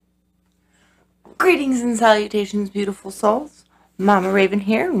Greetings and salutations, beautiful souls. Mama Raven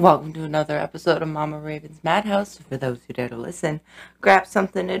here, and welcome to another episode of Mama Raven's Madhouse. For those who dare to listen, grab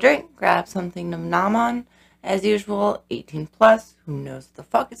something to drink, grab something to nom on. As usual, 18 plus, who knows what the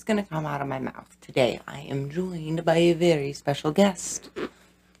fuck is going to come out of my mouth. Today, I am joined by a very special guest.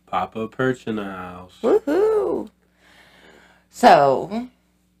 Papa Perch in the house. Woohoo! So,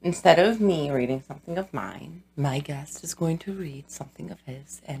 instead of me reading something of mine, my guest is going to read something of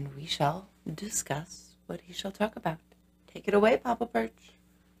his, and we shall discuss what he shall talk about. Take it away, Papa Perch.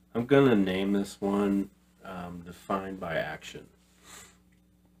 I'm going to name this one defined by action.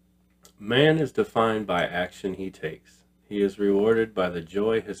 Man is defined by action he takes. He is rewarded by the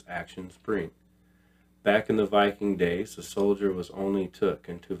joy his actions bring. Back in the Viking days, a soldier was only took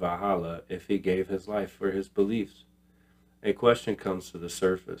into Valhalla if he gave his life for his beliefs. A question comes to the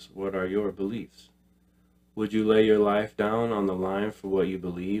surface. What are your beliefs? Would you lay your life down on the line for what you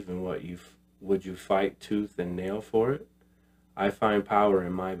believe, and would you fight tooth and nail for it? I find power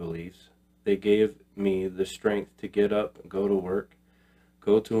in my beliefs. They gave me the strength to get up and go to work,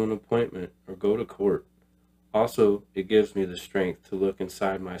 go to an appointment, or go to court. Also, it gives me the strength to look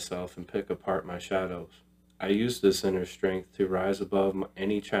inside myself and pick apart my shadows. I use this inner strength to rise above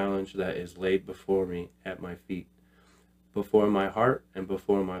any challenge that is laid before me at my feet, before my heart and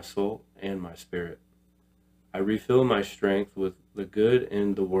before my soul and my spirit. I refill my strength with the good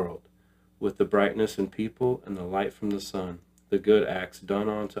in the world, with the brightness in people and the light from the sun, the good acts done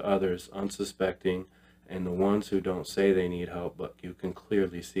unto others unsuspecting, and the ones who don't say they need help, but you can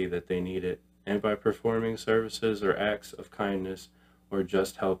clearly see that they need it, and by performing services or acts of kindness or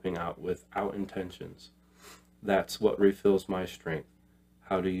just helping out without intentions. That's what refills my strength.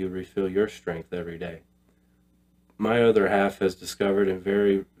 How do you refill your strength every day? My other half has discovered in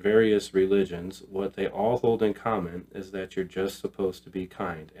various religions what they all hold in common is that you're just supposed to be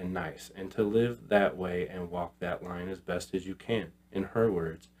kind and nice and to live that way and walk that line as best as you can. In her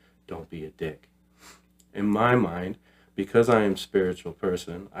words, don't be a dick. In my mind, because I am a spiritual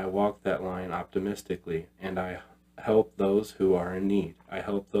person, I walk that line optimistically, and I help those who are in need. I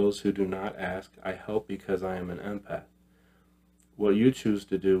help those who do not ask. I help because I am an empath. What you choose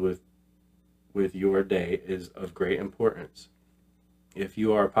to do with your day is of great importance. If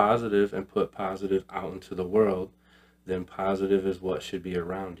you are positive and put positive out into the world, then positive is what should be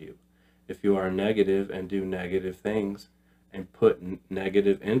around you. If you are negative and do negative things and put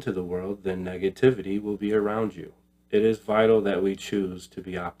negative into the world, then negativity will be around you. It is vital that we choose to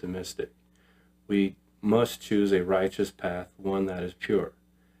be optimistic. We must choose a righteous path, one that is pure.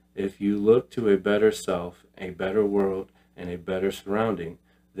 If you look to a better self, a better world, and a better surrounding,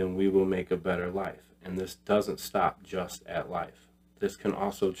 then we will make a better life. And this doesn't stop just at life. This can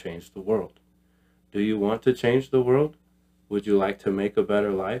also change the world. Do you want to change the world? Would you like to make a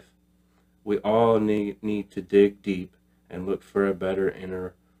better life? We all need to dig deep and look for a better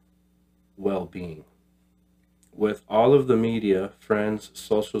inner well-being. With all of the media, friends,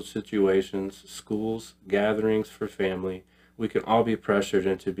 social situations, schools, gatherings for family, we can all be pressured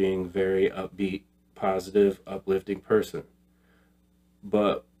into being very upbeat, positive, uplifting person.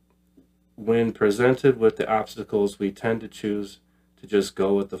 But when presented with the obstacles, we tend to choose to just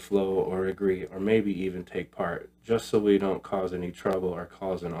go with the flow or agree or maybe even take part, just so we don't cause any trouble or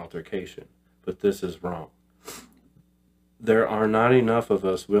cause an altercation. But this is wrong. There are not enough of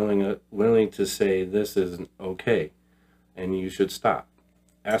us willing to say this isn't okay and you should stop.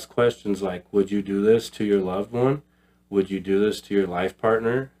 Ask questions like, would you do this to your loved one? Would you do this to your life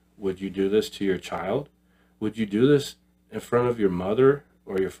partner? Would you do this to your child? Would you do this in front of your mother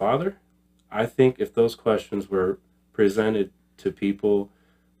or your father? I think if those questions were presented to people,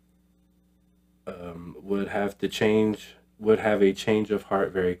 would have a change of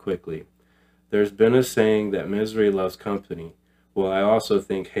heart very quickly. There's been a saying that misery loves company. Well, I also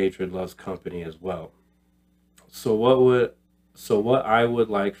think hatred loves company as well. So what I would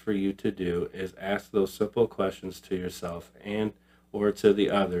like for you to do is ask those simple questions to yourself and or to the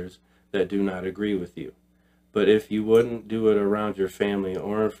others that do not agree with you. But if you wouldn't do it around your family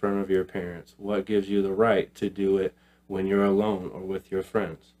or in front of your parents, what gives you the right to do it when you're alone or with your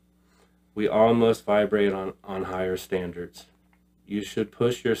friends? We all must vibrate on higher standards. You should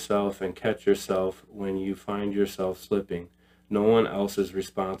push yourself and catch yourself when you find yourself slipping. No one else is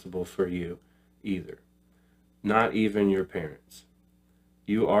responsible for you either, not even your parents.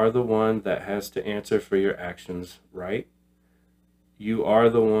 You are the one that has to answer for your actions, right? You are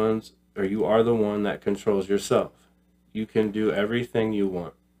the one that controls yourself. You can do everything you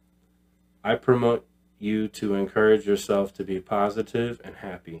want. I promote you to encourage yourself to be positive and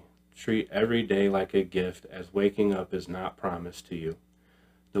happy. Treat every day like a gift, as waking up is not promised to you.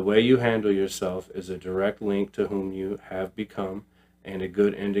 The way you handle yourself is a direct link to whom you have become and a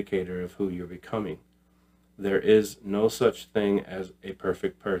good indicator of who you're becoming. There is no such thing as a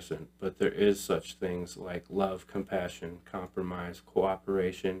perfect person, but there is such things like love, compassion, compromise,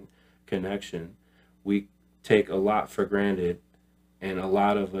 cooperation, connection. We take a lot for granted, and a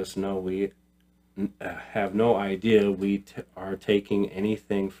lot of us know we have no idea are taking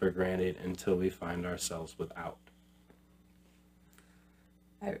anything for granted until we find ourselves without.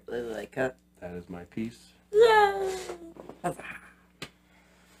 I really like it. That is my piece. Yeah. I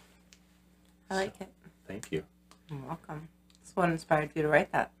like it. Thank you. You're welcome. So what inspired you to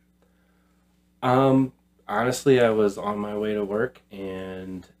write that? Honestly, I was on my way to work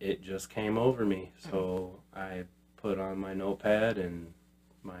and it just came over me. So I put on my notepad and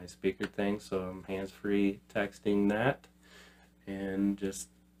my speaker thing, so I'm hands-free texting that and just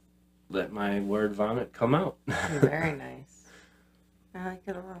let my word vomit come out. Very nice. I like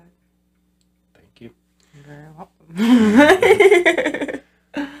it a lot. Thank you. You're very welcome.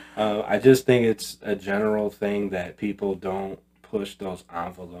 I just think it's a general thing that people don't push those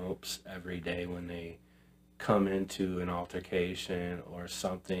envelopes every day when they come into an altercation or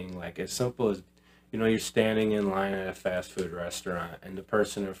something. Like as simple as, you're standing in line at a fast food restaurant and the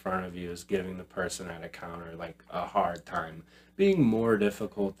person in front of you is giving the person at a counter like a hard time, being more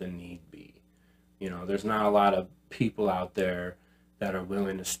difficult than need be. There's not a lot of people out there that are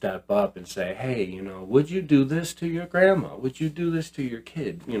willing to step up and say, hey, would you do this to your grandma? Would you do this to your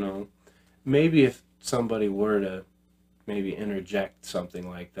kid? Maybe if somebody were to maybe interject something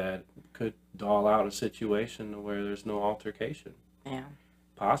like that, could doll out a situation where there's no altercation. Yeah.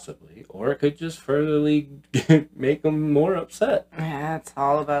 Possibly. Or it could just furtherly make them more upset. Yeah, it's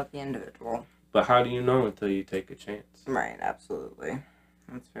all about the individual. But how do you know until you take a chance? Right, absolutely.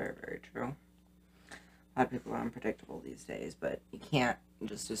 That's very, very true. A lot of people are unpredictable these days, but you can't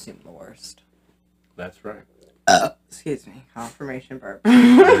just assume the worst. That's right. Excuse me. Confirmation burp. I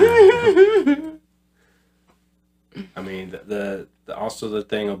mean, the also the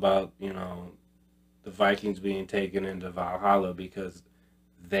thing about, the Vikings being taken into Valhalla because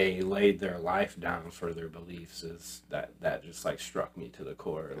they laid their life down for their beliefs is that just like struck me to the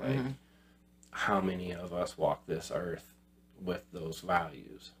core. Like, how many of us walk this earth with those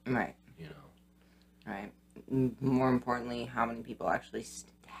values? Right. Right. More importantly, how many people actually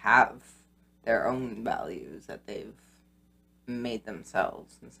have their own values that they've made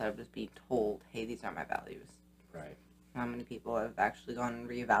themselves instead of just being told, hey, these are my values. Right. How many people have actually gone and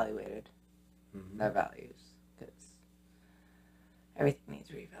reevaluated their values? Because everything needs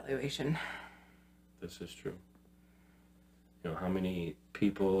reevaluation. This is true. How many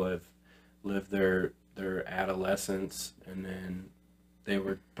people have lived their adolescence and then they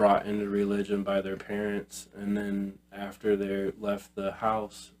were brought into religion by their parents, and then after they left the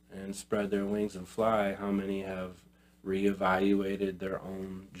house and spread their wings and fly, how many have reevaluated their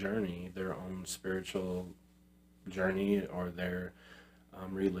own journey, their own spiritual journey, or their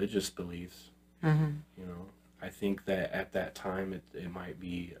religious beliefs? I think that at that time it might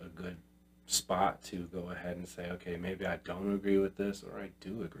be a good spot to go ahead and say, okay, maybe I don't agree with this, or I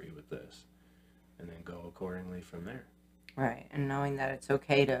do agree with this, and then go accordingly from there. Right, and knowing that it's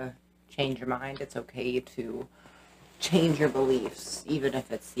okay to change your mind, it's okay to change your beliefs, even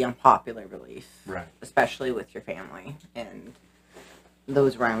if it's the unpopular belief. Right. Especially with your family and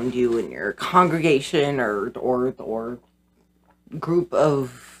those around you in your congregation or group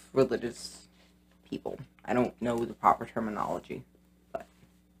of religious people. I don't know the proper terminology, but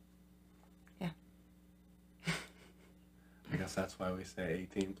yeah. I guess that's why we say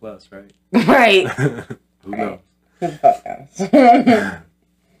 18 plus, right? Right. Who knows?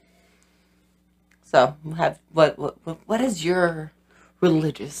 So, what is your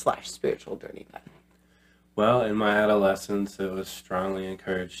religious / spiritual journey been? Well, in my adolescence, it was strongly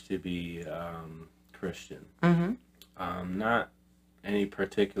encouraged to be Christian. Not any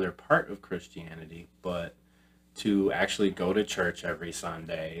particular part of Christianity, but to actually go to church every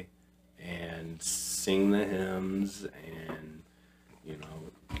Sunday and sing the hymns and,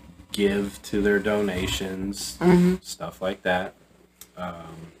 give to their donations, stuff like that.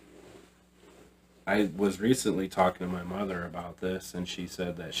 I was recently talking to my mother about this, and she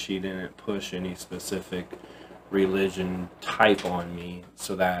said that she didn't push any specific religion type on me,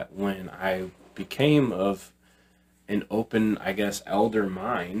 so that when I became of an open, I guess, elder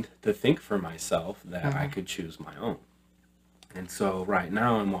mind to think for myself, that I could choose my own. And so right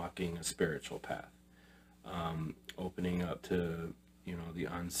now I'm walking a spiritual path, opening up to the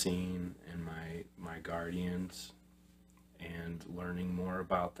unseen and my guardians, and learning more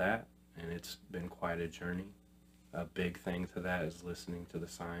about that. And it's been quite a journey. a big thing to that is listening to the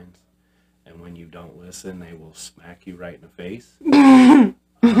signs. And when you don't listen, they will smack you right in the face.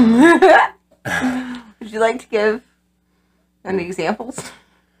 Would you like to give any examples?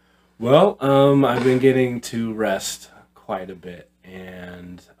 Well, I've been getting to rest quite a bit,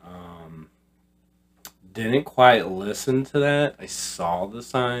 and didn't quite listen to that. I saw the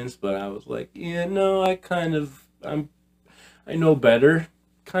signs, but I was like, yeah, no, I know better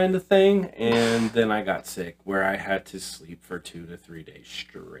kind of thing. And then I got sick where I had to sleep for 2 to 3 days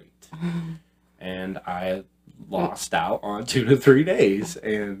straight. And I lost out on 2 to 3 days.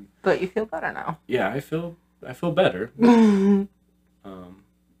 And But you feel better now. yeah, I feel better.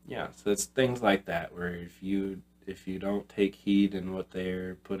 Yeah, so it's things like that where if you don't take heed in what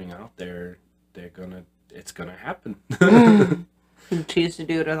they're putting out there, it's gonna happen. You choose to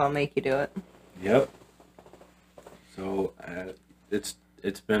do it or they'll make you do it. Yep. So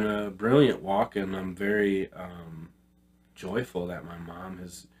it's been a brilliant walk, and I'm very joyful that my mom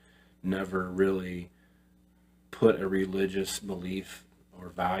has never really put a religious belief or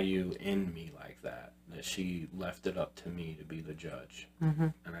value in me like that. That she left it up to me to be the judge,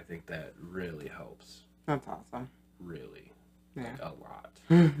 and I think that really helps. That's awesome. Really, Yeah. like a lot.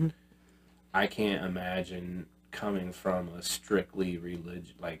 I can't imagine coming from a strictly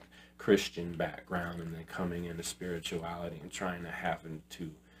like Christian background and then coming into spirituality and trying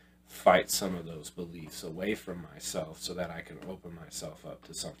to fight some of those beliefs away from myself so that I can open myself up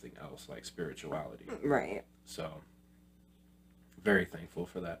to something else like spirituality. Right. So, very thankful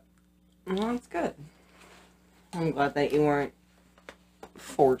for that. Well, that's good. I'm glad that you weren't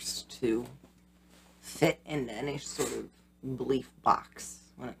forced to fit into any sort of belief box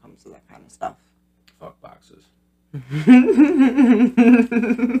when it comes to that kind of stuff. Fuck boxes.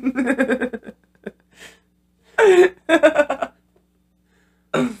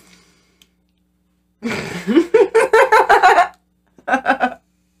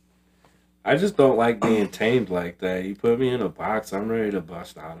 I just don't like being tamed like that. You put me in a box, I'm ready to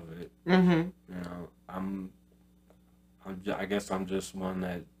bust out of it. You know, I guess I'm just one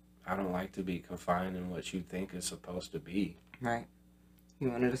that I don't like to be confined in what you think is supposed to be. Right. You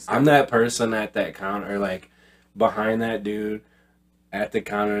wanted to. I'm that person at that counter, like behind that dude at the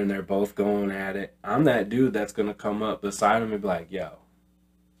counter, and they're both going at it. I'm that dude that's gonna come up beside him and be like, "Yo,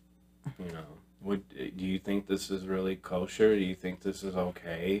 you know, do you think this is really kosher? Do you think this is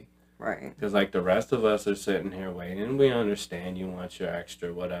okay?" Right. Because like the rest of us are sitting here waiting, and we understand you want your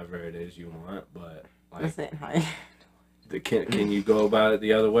extra whatever it is you want, but like, can you go about it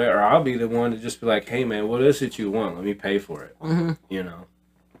the other way? Or I'll be the one to just be like, "Hey man, what is it you want? Let me pay for it." You know,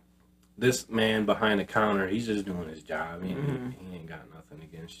 this man behind the counter, he's just doing his job. He ain't got nothing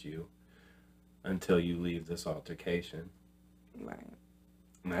against you until you leave this altercation. Right.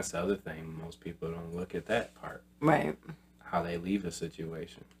 And that's the other thing. Most people don't look at that part. Right. How they leave a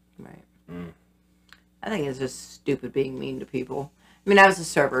situation. Right. I think it's just stupid being mean to people. I mean, I was a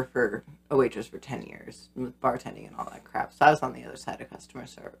waitress for 10 years with bartending and all that crap. So I was on the other side of customer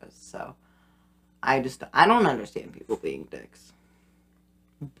service. So I don't understand people being dicks.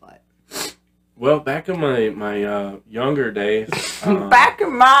 But. Well, back in my younger days. Back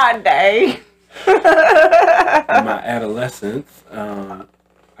in my day. In my adolescence,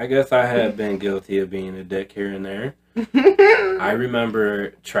 I guess I had been guilty of being a dick here and there. I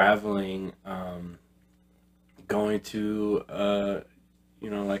remember traveling, going to,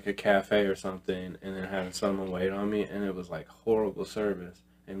 like a cafe or something, and then having someone wait on me, and it was like horrible service,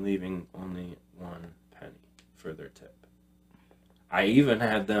 and leaving only 1 penny for their tip. I even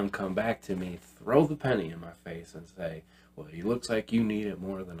had them come back to me, throw the penny in my face, and say, "Well, it looks like you need it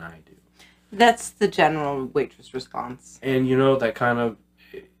more than I do." That's the general waitress response. And that kind of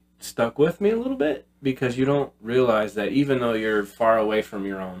stuck with me a little bit, because you don't realize that even though you're far away from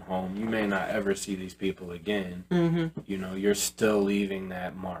your own home, you may not ever see these people again. You're still leaving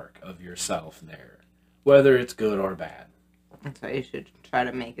that mark of yourself there, whether it's good or bad. That's why you should try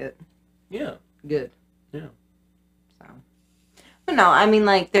to make it good. Yeah. So, but no, I mean,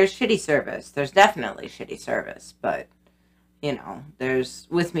 like, there's shitty service. There's definitely shitty service, but there's,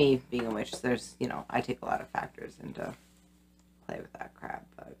 with me being a witch, there's, I take a lot of factors into play with that crap,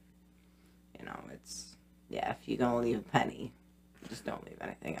 but, it's, if you're going to leave a penny, just don't leave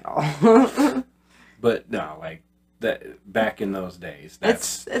anything at all. But, no, like, that back in those days, I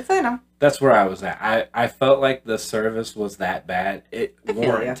know. That's where I was at. I felt like the service was that bad. It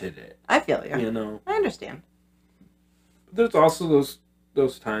warranted it. I feel you. I understand. There's also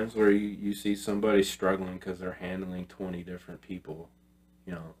those times where you see somebody struggling because they're handling 20 different people,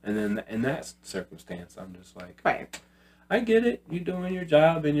 and then in that circumstance, I'm just like, right. I get it. You're doing your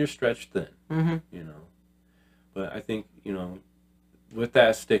job and you're stretched thin, But I think, with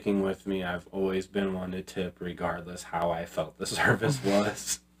that sticking with me, I've always been one to tip regardless how I felt the service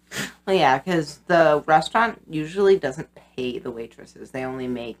was. Well, yeah, because the restaurant usually doesn't pay the waitresses. They only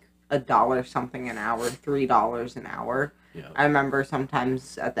make $1 something an hour, $3 an hour. Yeah. I remember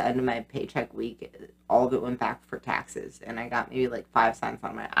sometimes at the end of my paycheck week, all of it went back for taxes, and I got maybe like 5 cents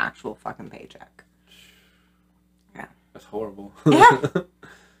on my actual fucking paycheck. Yeah. That's horrible. Yeah.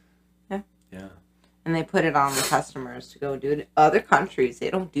 Yeah. Yeah. And they put it on the customers to go do it. Other countries,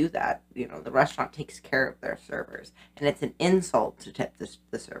 they don't do that. The restaurant takes care of their servers. And it's an insult to tip the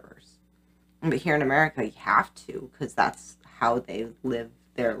servers. But here in America, you have to, because that's how they live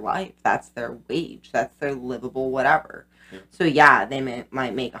their life. That's their wage. That's their livable whatever. Yeah. So, yeah, they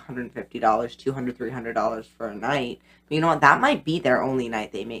might make $150, $200, $300 for a night. But you know what? That might be their only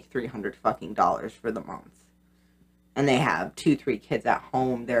night they make $300 fucking dollars for the month. And they have 2-3 kids at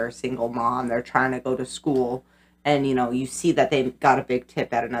home. They're a single mom. They're trying to go to school. And, you see that they got a big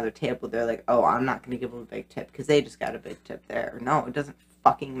tip at another table. They're like, oh, I'm not going to give them a big tip because they just got a big tip there. No, it doesn't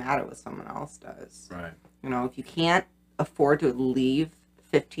fucking matter what someone else does. Right. If you can't afford to leave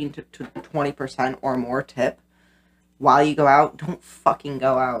 15 to 20% or more tip while you go out, don't fucking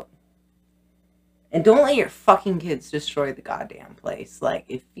go out. And don't let your fucking kids destroy the goddamn place. Like,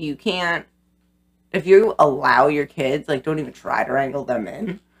 if you allow your kids, like, don't even try to wrangle them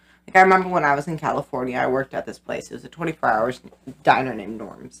in. Like, I remember when I was in California, I worked at this place. It was a 24-hour diner named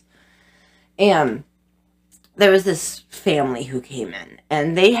Norm's. And there was this family who came in,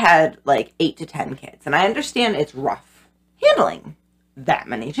 and they had, like, 8 to 10 kids. And I understand it's rough handling that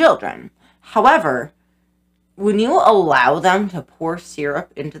many children. However, when you allow them to pour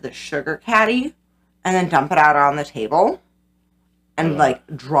syrup into the sugar caddy and then dump it out on the table and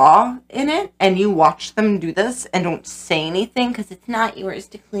draw in it, and you watch them do this and don't say anything because it's not yours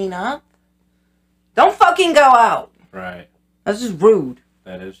to clean up, don't fucking go out. Right. That's just rude.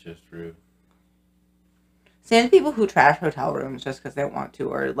 That is just rude. Same with people who trash hotel rooms just because they want to,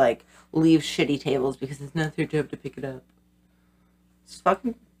 or like leave shitty tables because it's not their job to pick it up. It's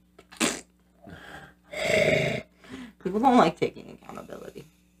fucking. People don't like taking accountability.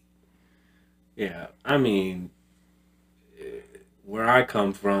 Yeah, I mean, where I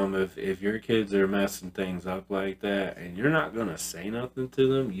come from, if your kids are messing things up like that and you're not going to say nothing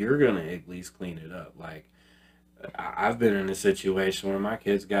to them, you're going to at least clean it up. Like, I've been in a situation where my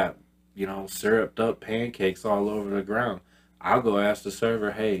kids got, syruped up pancakes all over the ground. I'll go ask the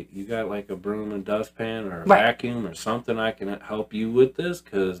server, hey, you got like a broom and dustpan or a vacuum or something I can help you with this?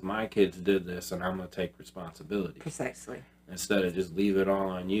 Because my kids did this and I'm going to take responsibility. Precisely. Instead of just leave it all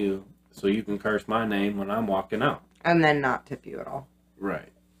on you so you can curse my name when I'm walking out. And then not tip you at all.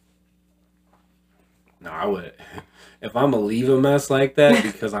 Right. No, I would. If I'm going to leave a mess like that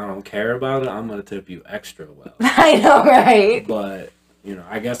because I don't care about it, I'm going to tip you extra well. I know, right? But,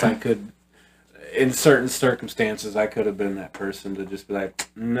 I guess I could, in certain circumstances, I could have been that person to just be like,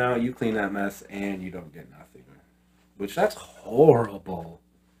 no, you clean that mess and you don't get nothing. Which, that's horrible.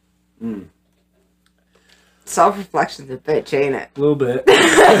 Self-reflection's a bitch, ain't it? A little bit.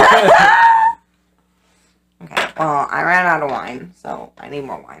 Okay, well, I ran out of wine, so I need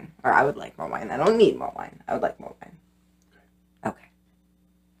more wine. Or I would like more wine. I don't need more wine. I would like more wine. Okay.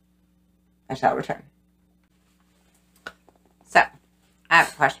 I shall return. So, I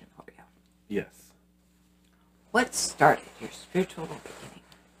have a question for you. Yes. What started your spiritual awakening?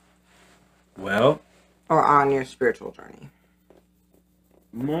 Well. Or on your spiritual journey?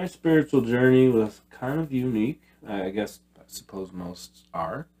 My spiritual journey was kind of unique. I suppose most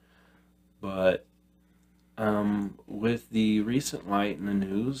are. But with the recent light in the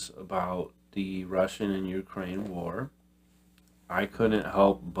news about the Russian and Ukraine war, I couldn't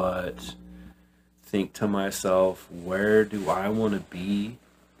help but think to myself, where do I want to be?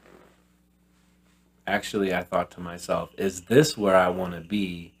 Actually, I thought to myself, is this where I want to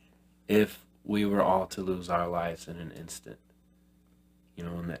be if we were all to lose our lives in an instant?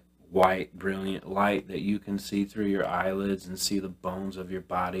 In that white, brilliant light that you can see through your eyelids and see the bones of your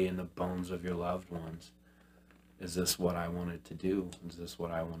body and the bones of your loved ones. Is this what I wanted to do? Is this what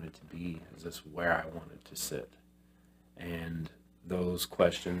I wanted to be? Is this where I wanted to sit? And those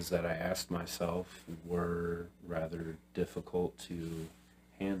questions that I asked myself were rather difficult to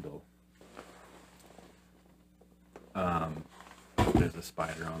handle. There's a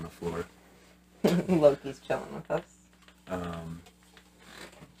spider on the floor. Loki's chilling with us.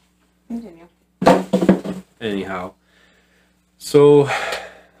 Continue. Anyhow, so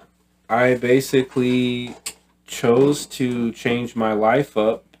I basically chose to change my life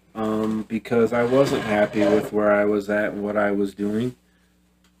up because I wasn't happy with where I was at and what I was doing.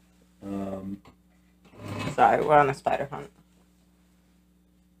 Sorry, we're on a spider hunt.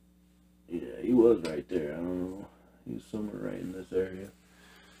 Yeah, he was right there. I don't know. He was somewhere right in this area.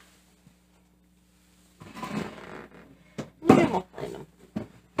 Yeah, we'll find him.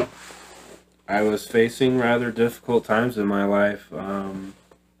 I was facing rather difficult times in my life.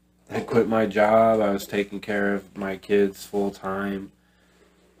 I quit my job. I was taking care of my kids full time.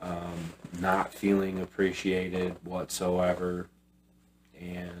 Not feeling appreciated whatsoever.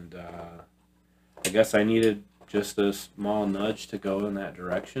 And I guess I needed just a small nudge to go in that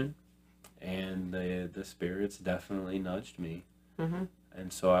direction. And the spirits definitely nudged me. Mm-hmm.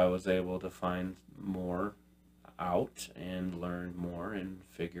 And so I was able to find more out and learn more and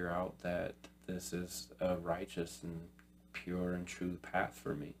figure out that this is a righteous and pure and true path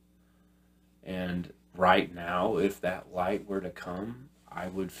for me. And right now, if that light were to come, I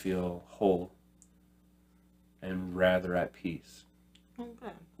would feel whole and rather at peace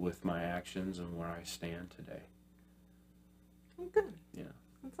Okay. with my actions and where I stand today. Good. Yeah.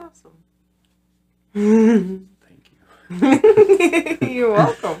 That's awesome. Thank you. You're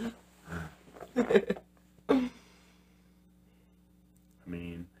welcome. I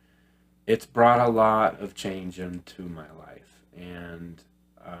mean, it's brought a lot of change into my life. And,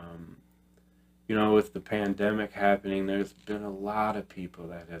 with the pandemic happening, there's been a lot of people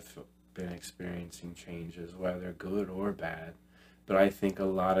that have been experiencing changes, whether good or bad. But I think a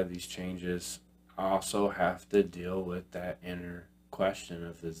lot of these changes also have to deal with that inner question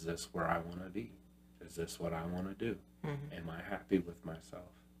of, is this where I want to be? Is this what I want to do? Mm-hmm. Am I happy with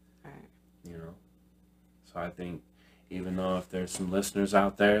myself? Right. So I think even though if there's some listeners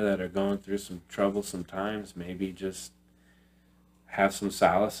out there that are going through some troublesome times, maybe just have some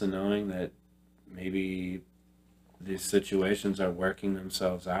solace in knowing that maybe these situations are working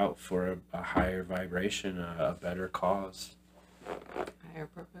themselves out for a higher vibration, a better cause. Higher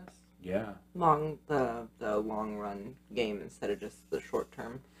purpose. Yeah. The long run game instead of just the short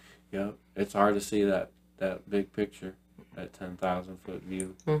term. Yep. It's hard to see that big picture, that 10,000-foot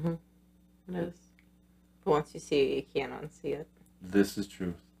view. Mm-hmm. It is. But once you see it, you can't unsee it. This is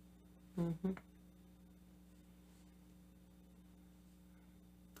truth. Mm-hmm.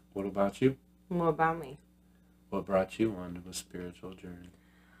 What about you? What about me? What brought you onto a spiritual journey?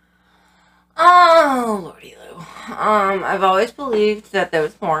 Oh, Lordy Lou. I've always believed that there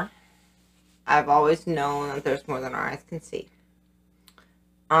was more. I've always known that there's more than our eyes can see.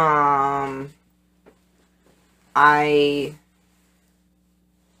 I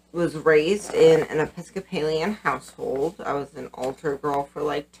was raised in an Episcopalian household. I was an altar girl for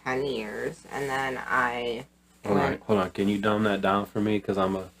like 10 years, and then I Hold on. Can you dumb that down for me? Because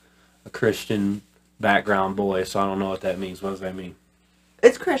I'm a Christian background boy, so I don't know what that means. What does that mean?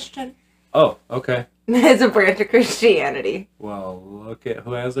 It's Christian. Oh, okay. It's a branch of Christianity. Well, look at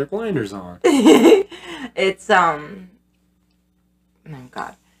who has their blinders on. It's oh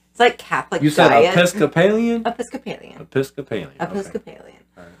God, it's like Catholic. You said diet. Episcopalian? Episcopalian. Episcopalian. Episcopalian. Okay.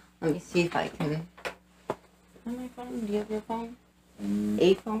 All right. Let me see if I can. On my phone? Do you have your phone?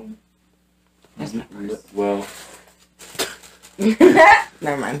 A phone? There's my purse. Well,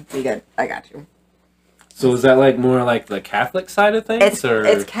 never mind. Be good. I got you. so is that like more like the Catholic side of things,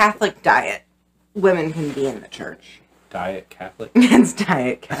 It's Catholic diet. Women can be in the church. Diet Catholic? It's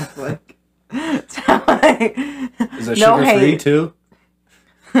diet Catholic. So, like, Is it no sugar-free hate. too?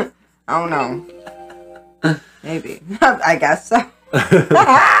 Oh no. Maybe. I guess so.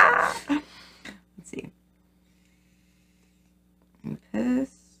 Let's see.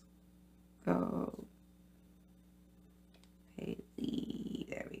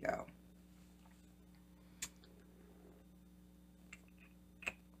 There we go.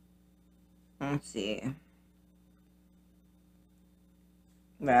 Let's see.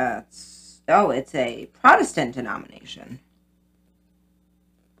 It's a Protestant denomination.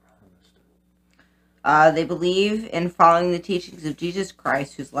 They believe in following the teachings of Jesus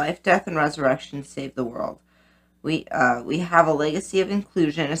Christ, whose life, death, and resurrection saved the world. We have a legacy of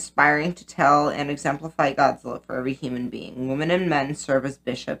inclusion, aspiring to tell and exemplify God's love for every human being. Women and men serve as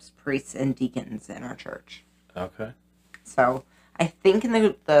bishops, priests, and deacons in our church. Okay. So I think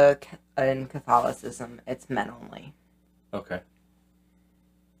in in Catholicism, it's men only. Okay.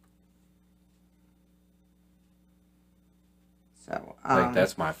 So Like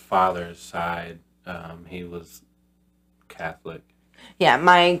that's my father's side. He was Catholic. yeah,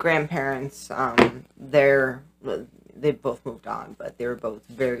 my grandparents, they both moved on, but they were both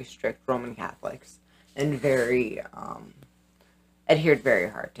very strict Roman Catholics and very adhered very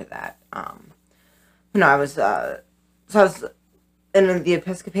hard to that. I was in the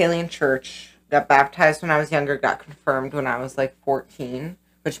Episcopalian church. Got baptized when I was younger. Got confirmed when I was like 14.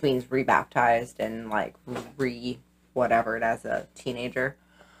 which means rebaptized and like whatevered as a teenager.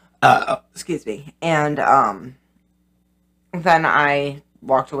 Excuse me. And then I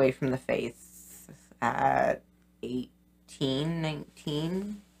walked away from the faith at 18,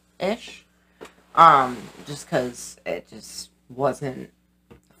 19 ish. Just because it just wasn't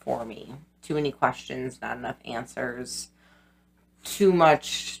for me. Too many questions, not enough answers, too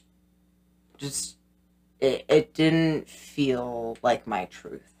much, just, it didn't feel like my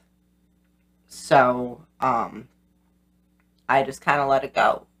truth. So, I just kind of let it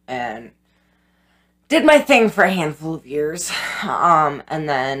go and did my thing for a handful of years. And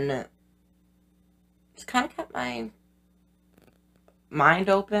then just kind of kept my mind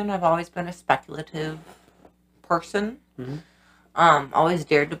open. I've always been a speculative person. Mm-hmm. Always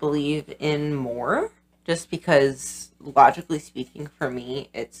dared to believe in more, just because logically speaking, for me,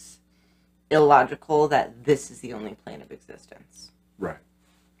 it's illogical that this is the only plane of existence. Right.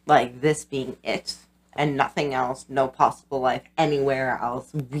 Like this being it and nothing else, no possible life anywhere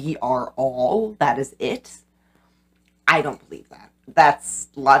else. We are all, that is it. I don't believe that. That's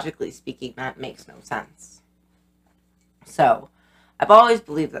logically speaking, that makes no sense. So I've always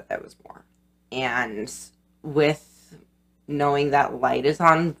believed that there was more. And with knowing that light is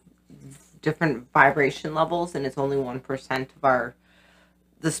on different vibration levels and it's only 1% of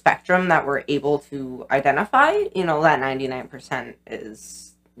the spectrum that we're able to identify, you know, that 99%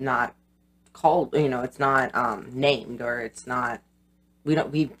 is not called, you know, it's not named, or it's not,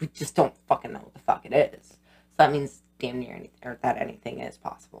 we just don't fucking know what the fuck it is. So that means damn near anything, or that anything is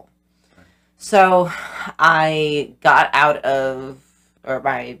possible. Right. So I got out of, or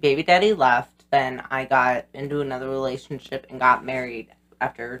my baby daddy left. Then I got into another relationship and got married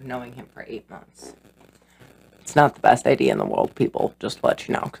after knowing him for 8 months. It's not the best idea in the world, people, just to let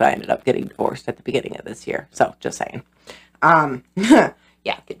you know, because I ended up getting divorced at the beginning of this year. So, just saying.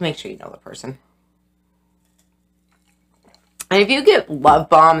 Yeah, make sure you know the person. And if you get love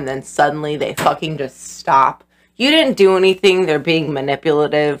bombed and then suddenly they fucking just stop, you didn't do anything, they're being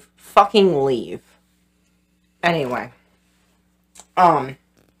manipulative, fucking leave. Anyway. So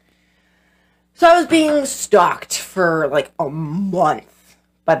I was being stalked for like a month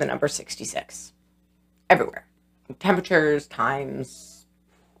by the number 66. Everywhere. Temperatures, times,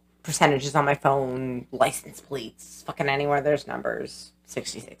 percentages on my phone, license plates, fucking anywhere there's numbers.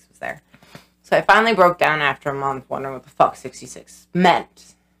 66 was there. So I finally broke down after a month wondering what the fuck 66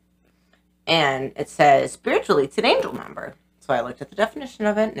 meant. And it says, spiritually, it's an angel number. So I looked at the definition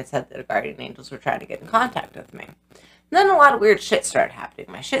of it, and it said that guardian angels were trying to get in contact with me. And then a lot of weird shit started happening.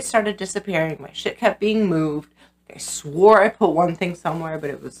 My shit started disappearing. My shit kept being moved. I swore I put one thing somewhere, but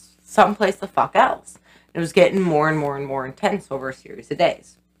it was someplace the fuck else. It was getting more and more and more intense over a series of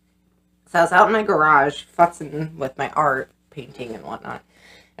days. So I was out in my garage, futzing with my art, painting and whatnot.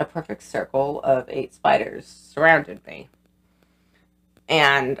 A perfect circle of 8 spiders surrounded me.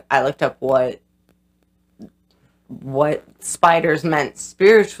 And I looked up what spiders meant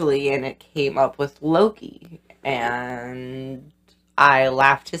spiritually, and it came up with Loki. And I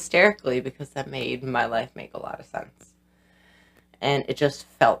laughed hysterically because that made my life make a lot of sense. And it just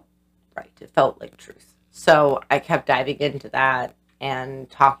felt right. It felt like truth. So I kept diving into that and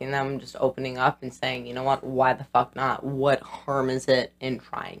talking to them, just opening up and saying, you know what, why the fuck not? What harm is it in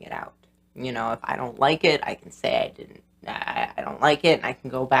trying it out? You know, if I don't like it, I can say I don't like it, and I can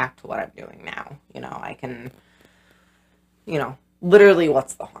go back to what I'm doing now. You know, I can, you know, literally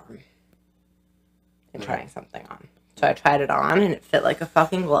what's the harm in trying something on? So I tried it on, and it fit like a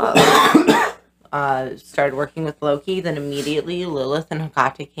fucking glove. Started working with Loki, then immediately Lilith and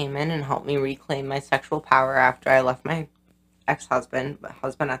Hecate came in and helped me reclaim my sexual power after I left my ex-husband,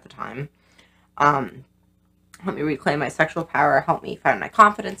 husband at the time. Helped me reclaim my sexual power, helped me find my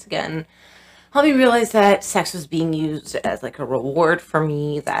confidence again, helped me realize that sex was being used as like a reward for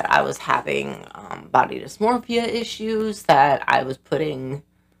me, that I was having body dysmorphia issues, that I was putting,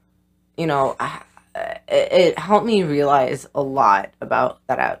 you know, it helped me realize a lot about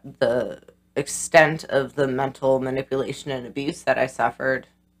that, the extent of the mental manipulation and abuse that I suffered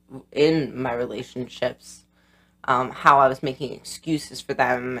in my relationships, how I was making excuses for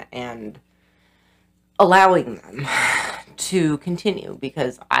them and allowing them to continue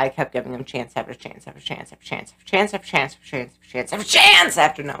because I kept giving them chance after chance after chance after chance after chance after chance after chance after chance after chance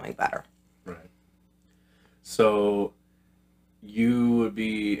after knowing better. Right. So you would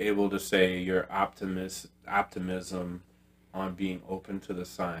be able to say your optimism on being open to the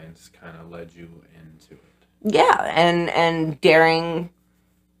signs kind of led you into it. Yeah, and daring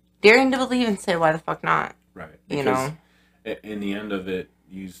to believe and say why the fuck not. Right. Because you know, in the end of it,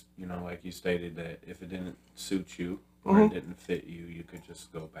 you know, like you stated that if it didn't suit you, or it didn't fit you, you could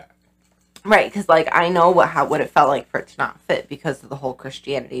just go back. Right, because like I know what it felt like for it to not fit because of the whole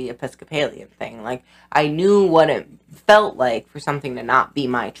Christianity Episcopalian thing. Like I knew what it felt like for something to not be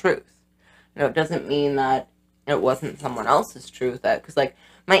my truth. It doesn't mean that it wasn't someone else's truth. That because like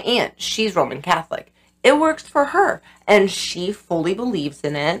my aunt, she's Roman Catholic. It works for her, and she fully believes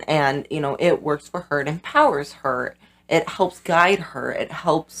in it, and it works for her. It empowers her. It helps guide her. It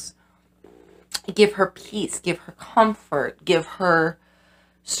helps give her peace, give her comfort, give her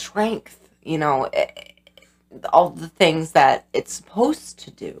strength. All the things that it's supposed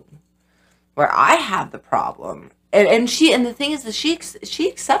to do. Where I have the problem, and the thing is that she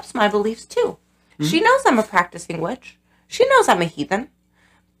accepts my beliefs too. Mm-hmm. She knows I'm a practicing witch. She knows I'm a heathen,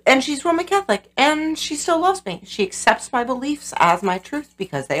 and she's Roman Catholic, and she still loves me. She accepts my beliefs as my truth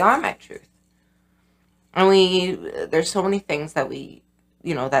because they are my truth. And there's so many things that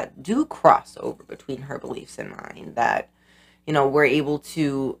that do cross over between her beliefs and mine that. We're able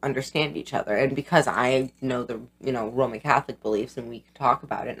to understand each other. And because I know the, Roman Catholic beliefs and we can talk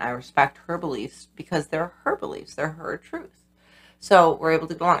about it, and I respect her beliefs because they're her beliefs, they're her truth. So we're able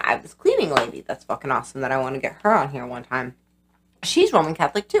to go on. I have this cleaning lady that's fucking awesome that I want to get her on here one time. She's Roman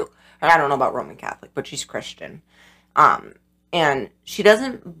Catholic too. I don't know about Roman Catholic, but she's Christian. And she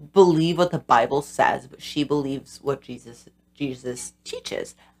doesn't believe what the Bible says, but she believes what Jesus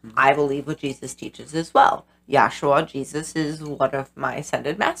teaches. Mm-hmm. I believe what Jesus teaches as well. Yahshua, Jesus, is one of my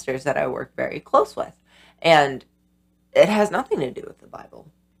ascended masters that I work very close with. And it has nothing to do with the Bible.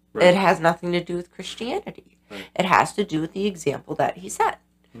 Right. It has nothing to do with Christianity. Right. It has to do with the example that he set.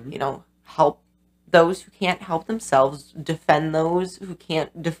 Mm-hmm. Help those who can't help themselves, defend those who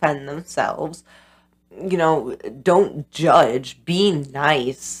can't defend themselves. Don't judge, be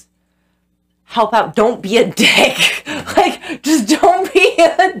nice. Help out, don't be a dick. Like, just don't be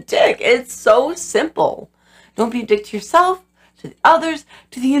a dick. It's so simple. Don't be a dick to yourself, to the others,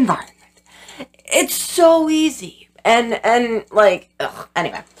 to the environment. It's so easy. And like,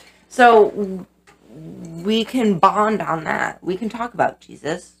 anyway. So we can bond on that. We can talk about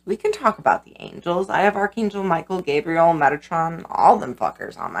Jesus. We can talk about the angels. I have Archangel Michael, Gabriel, Metatron, all them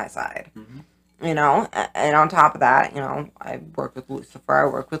fuckers on my side. Mm-hmm. And on top of that, I work with Lucifer.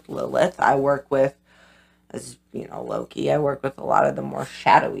 I work with Lilith. I work with, as Loki. I work with a lot of the more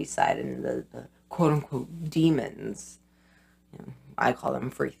shadowy side and the quote-unquote demons. I call them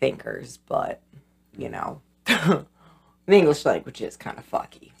free thinkers, but, the English language is kind of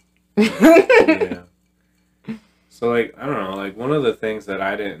fucky. Yeah. So, like, I don't know, like, one of the things that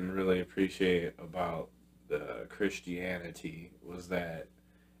I didn't really appreciate about the Christianity was that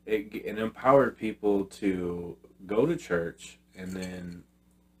it empowered people to go to church and then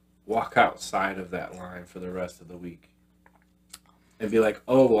walk outside of that line for the rest of the week. And be like,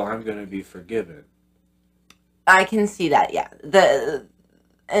 oh, well, I'm going to be forgiven. I can see that, yeah.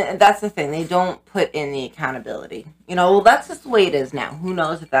 That's the thing. They don't put in the accountability. Well, that's just the way it is now. Who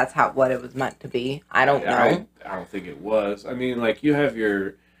knows if that's what it was meant to be? I don't know. I don't think it was. I mean, like, you have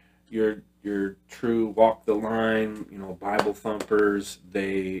your true walk the line, Bible thumpers.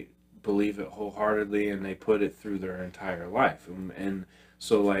 They believe it wholeheartedly, and they put it through their entire life. And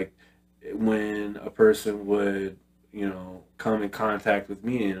so, like, when a person would come in contact with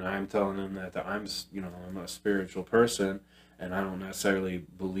me and I'm telling them that I'm a spiritual person and I don't necessarily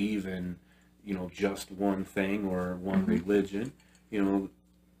believe in, just one thing or one mm-hmm. religion,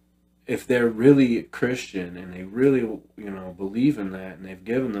 if they're really Christian and they really, believe in that and they've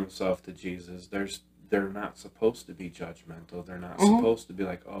given themselves to Jesus, they're not supposed to be judgmental. They're not mm-hmm. supposed to be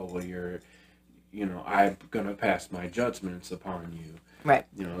like, oh, well, I'm going to pass my judgments upon you. Right.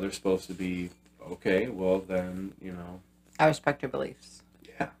 They're supposed to be, okay, well, then, I respect your beliefs.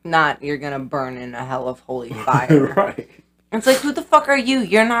 Yeah. Not, you're going to burn in a hell of holy fire. Right. It's like, who the fuck are you?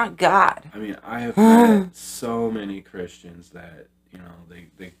 You're not God. I mean, I have met so many Christians that,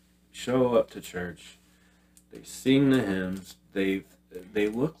 they show up to church, they sing the hymns, they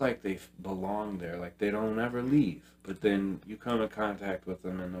look like they belong there, like they don't ever leave. But then you come in contact with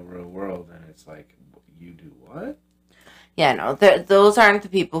them in the real world, and it's like, you do what? Yeah, no, those aren't the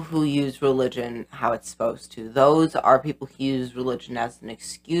people who use religion how it's supposed to. Those are people who use religion as an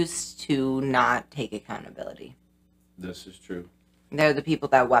excuse to not take accountability. This is true. They're the people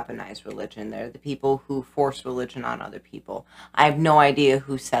that weaponize religion. They're the people who force religion on other people. I have no idea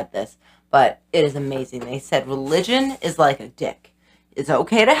who said this, but it is amazing. They said religion is like a dick. It's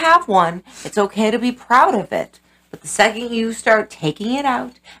okay to have one. It's okay to be proud of it. But the second you start taking it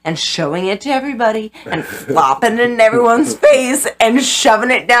out and showing it to everybody and flopping it in everyone's face and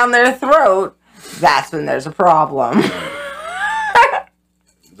shoving it down their throat, that's when there's a problem. I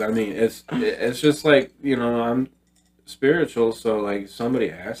mean, it's just like, spiritual, so like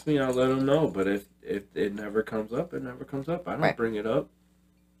somebody asks me, I'll let them know. But if it never comes up, it never comes up. I don't Right. bring it up.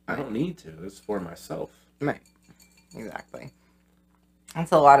 I Right. don't need to. It's for myself. Right. Exactly.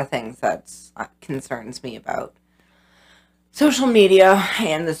 That's a lot of things that concerns me about social media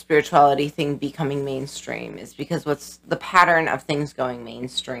and the spirituality thing becoming mainstream, is because what's the pattern of things going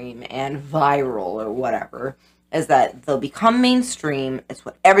mainstream and viral or whatever is that they'll become mainstream. It's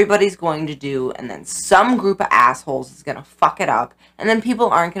what everybody's going to do, and then some group of assholes is going to fuck it up, and then people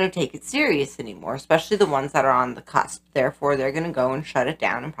aren't going to take it serious anymore, especially the ones that are on the cusp. Therefore, they're going to go and shut it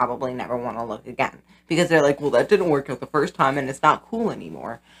down and probably never want to look again, because they're like, well, that didn't work out the first time and it's not cool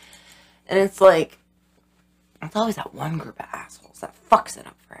anymore. And it's like, it's always that one group of assholes that fucks it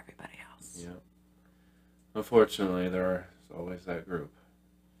up for everybody else. Yeah. Unfortunately, there's always that group.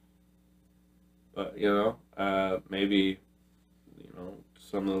 But, maybe,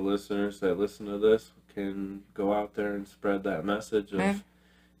 some of the listeners that listen to this can go out there and spread that message of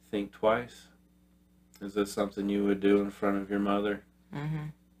think twice. Is this something you would do in front of your mother? Mm-hmm.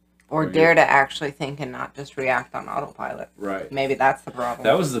 Or dare to actually think and not just react on autopilot. Right. Maybe that's the problem.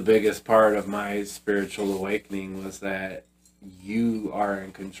 That was the biggest part of my spiritual awakening, was that you are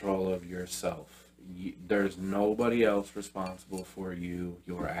in control of yourself. There's nobody else responsible for you,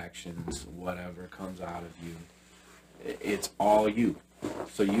 your actions, whatever comes out of you. It's all you.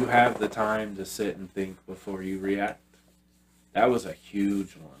 So you have the time to sit and think before you react. That was a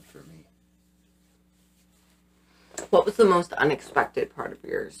huge one for me. What was the most unexpected part of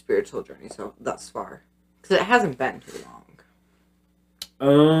your spiritual journey thus far? Because it hasn't been too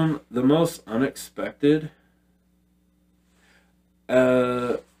long. The most unexpected,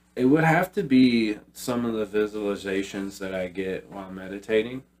 it would have to be some of the visualizations that I get while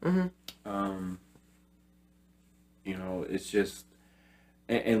meditating. Mm-hmm. It's just,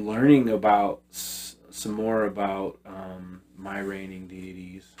 and learning about some more about my reigning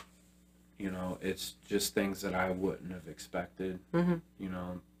deities. It's just things that I wouldn't have expected. Mm-hmm.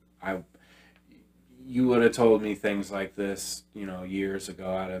 You would have told me things like this, years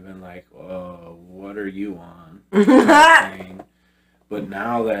ago. I'd have been like, "Oh, what are you on?" Thing. But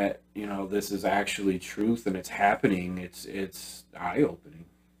now that this is actually truth and it's happening, it's eye opening,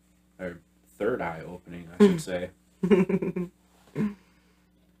 or third eye opening, I should say.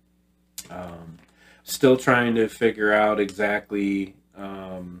 Still trying to figure out exactly.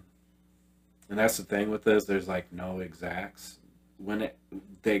 And that's the thing with this. There's like no exacts when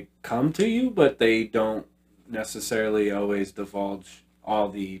they come to you, but they don't necessarily always divulge all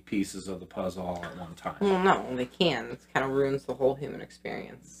the pieces of the puzzle all at one time. Well, no, they can. It kind of ruins the whole human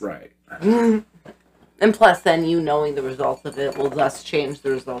experience. Right. And plus, then you knowing the result of it will thus change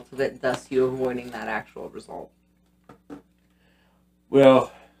the result of it, thus you avoiding that actual result.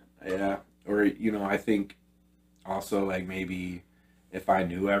 Well, yeah. Or, I think also, like, maybe if I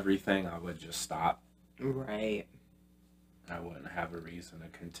knew everything, I would just stop. Right. I wouldn't have a reason to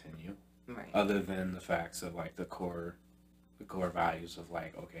continue. Right. Other than the facts of, like, the core values of,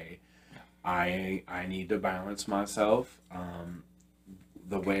 like, okay, I need to balance myself.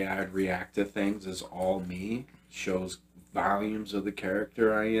 The way I react to things is all me. Shows volumes of the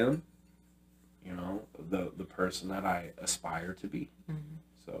character I am. The person that I aspire to be. Mm-hmm.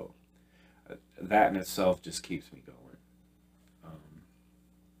 So that in itself just keeps me going.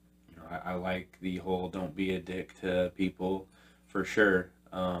 I like the whole don't be a dick to people, for sure.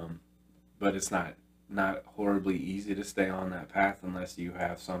 But it's not horribly easy to stay on that path unless you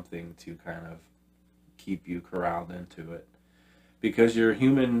have something to kind of keep you corralled into it. Because your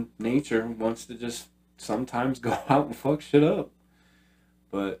human nature wants to just sometimes go out and fuck shit up.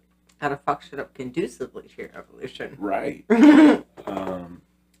 But how to fuck shit up condusively to your evolution. Right.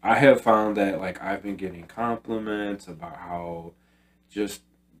 I have found that, like, I've been getting compliments about how just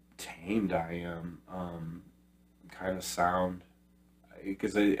tamed I am, kind of sound,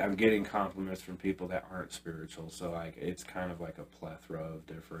 because I'm getting compliments from people that aren't spiritual, so like it's kind of like a plethora of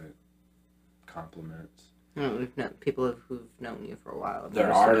different compliments. We've known people who've known you for a while.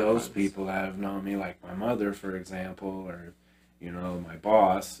 There are those people that have known me, like my mother, for example, or my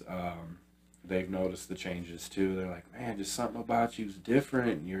boss. They've noticed the changes too. They're like, man, just something about you's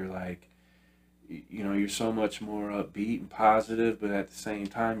different. And you're like, you're so much more upbeat and positive, but at the same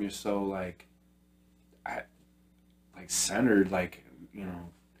time, you're so like centered, like,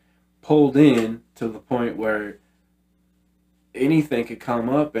 pulled in to the point where anything could come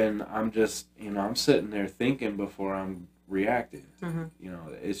up, and I'm just, I'm sitting there thinking before I'm reacting. Mm-hmm.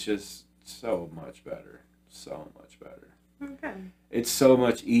 It's just so much better. So much better. Okay. It's so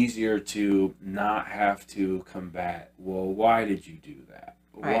much easier to not have to combat, well, why did you do that?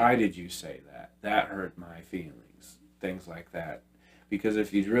 Right. Why did you say that? That hurt my feelings. things like that. Because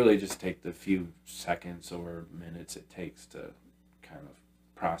if you really just take the few seconds or minutes it takes to kind of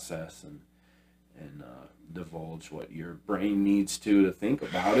process and divulge what your brain needs to think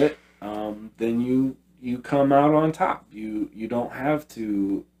about it, then you come out on top. You don't have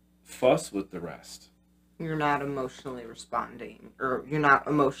to fuss with the rest. You're not emotionally responding, or you're not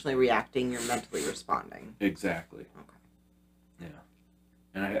emotionally reacting, you're mentally responding. Exactly. Okay. Yeah.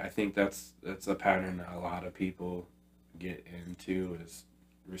 And I think that's a pattern that a lot of people get into, is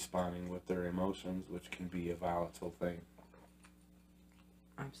responding with their emotions, which can be a volatile thing.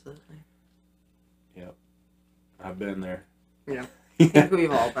 Absolutely. Yep. I've been there. Yeah. I think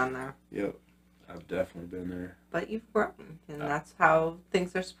we've all been there. Yep. I've definitely been there. But you've grown, and that's how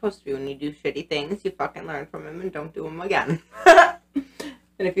things are supposed to be. When you do shitty things, you fucking learn from them and don't do them again.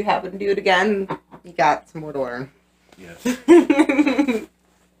 And if you happen to do it again, you got some more to learn. Yes.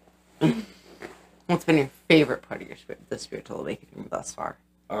 What's been your favorite part of the spiritual awakening thus far?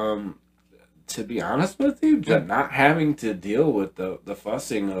 To be honest with you, just not having to deal with the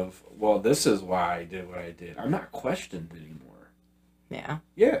fussing of, well, this is why I did what I did. I'm not questioned anymore. Yeah.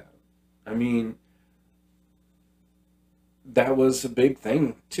 Yeah. I mean, that was a big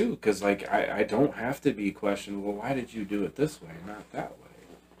thing, too, because, like, I don't have to be questioned, well, why did you do it this way, not that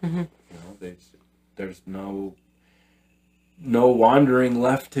way? Mm-hmm. You know, there's no wandering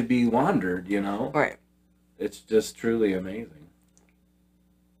left to be wandered, you know? Right. It's just truly amazing.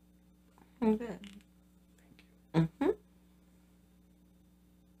 Good. Thank you.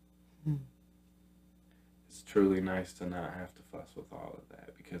 Mm-hmm. It's truly nice to not have to fuss with all of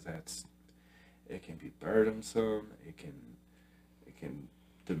that, because it can be burdensome. It can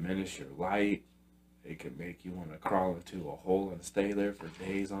diminish your light. It can make you want to crawl into a hole and stay there for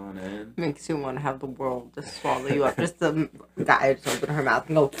days on end. Makes you want to have the world just swallow you up. Just the guy just open her mouth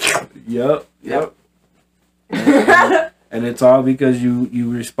and go. Yep. And it's all because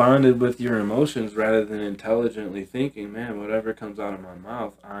you responded with your emotions rather than intelligently thinking, man, whatever comes out of my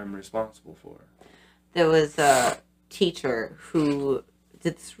mouth, I'm responsible for. There was a teacher who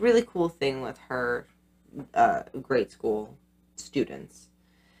did this really cool thing with her grade school students.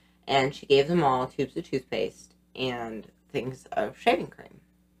 And she gave them all tubes of toothpaste and things of shaving cream.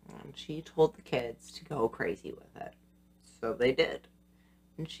 And she told the kids to go crazy with it. So they did.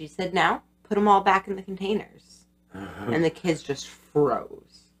 And she said, now, put them all back in the containers. And the kids just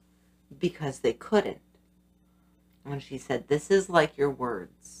froze because they couldn't. And she said, this is like your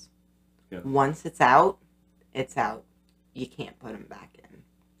words. Yeah. Once it's out, it's out. You can't put them back in.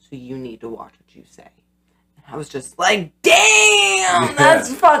 So you need to watch what you say. And I was just like, damn,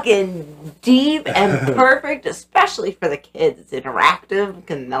 that's fucking deep and perfect, especially for the kids. It's interactive,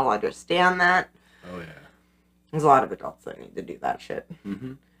 and they'll understand that. Oh, yeah. There's a lot of adults that need to do that shit.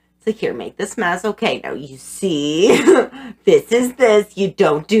 Mm-hmm. It's like, here, make this mess. Okay, now you see, this is this. You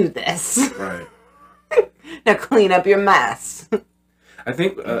don't do this. Right. Now clean up your mess. I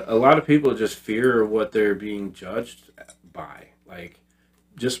think a lot of people just fear what they're being judged by. Like,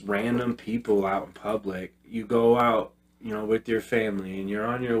 just random people out in public. You go out, you know, with your family, and you're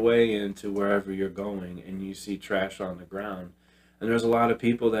on your way into wherever you're going, and you see trash on the ground. And there's a lot of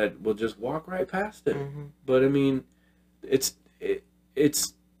people that will just walk right past it. Mm-hmm. But, I mean, it's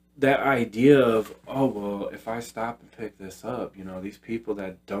that idea of, oh, well, if I stop and pick this up, you know, these people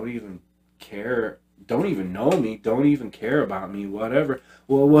that don't even care, don't even know me, don't even care about me, whatever,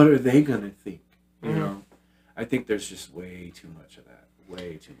 well, what are they going to think? You know? I think there's just way too much of that.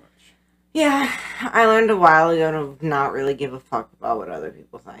 Way too much. Yeah, I learned a while ago to not really give a fuck about what other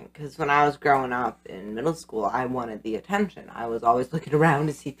people think. Because when I was growing up in middle school, I wanted the attention. I was always looking around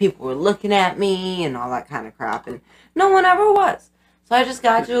to see if people were looking at me and all that kind of crap. And no one ever was. So I just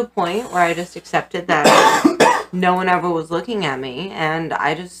got to a point where I just accepted that no one ever was looking at me. And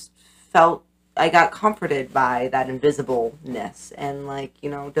I just felt, I got comforted by that invisibleness. And, like, you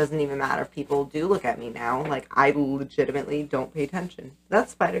know, it doesn't even matter if people do look at me now. Like, I legitimately don't pay attention. That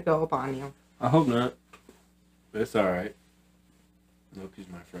spider go up on you. I hope not. But it's alright. Loki's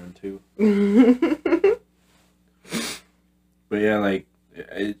my friend, too. But yeah, like,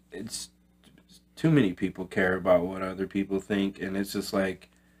 it's too many people care about what other people think, and it's just like,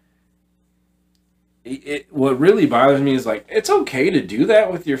 what really bothers me is, like, it's okay to do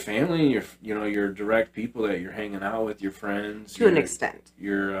that with your family and your direct people that you're hanging out with, your friends, to an extent,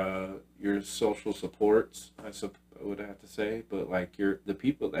 your social supports, I would have to say, but like the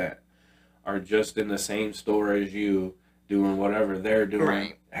people that are just in the same store as you, doing whatever they're doing,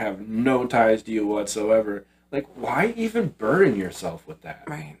 right, have no ties to you whatsoever. Like, why even burden yourself with that?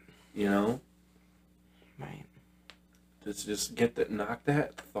 right? You know, right. just knock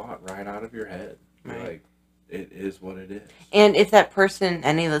that thought right out of your head. Right. Like, it is what it is. And if that person,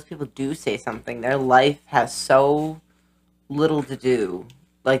 any of those people do say something, their life has so little to do.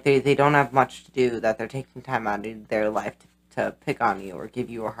 Like, they don't have much to do that they're taking time out of their life to pick on you or give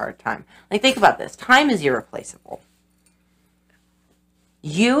you a hard time. Like, think about this. Time is irreplaceable.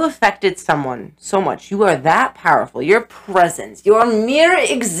 You affected someone so much. You are that powerful. Your presence, your mere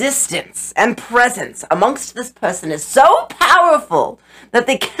existence and presence amongst this person is so powerful that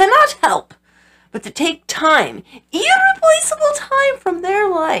they cannot help but to take time, irreplaceable time from their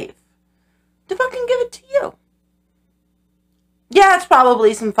life, to fucking give it to you. Yeah, it's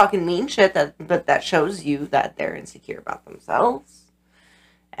probably some fucking mean shit, but that shows you that they're insecure about themselves.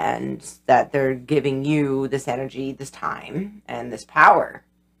 And that they're giving you this energy, this time, and this power.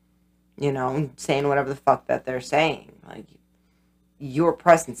 You know, saying whatever the fuck that they're saying. Like, your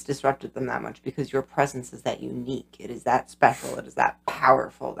presence disrupted them that much because your presence is that unique. It is that special. It is that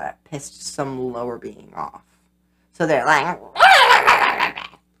powerful that pissed some lower being off. So they're like...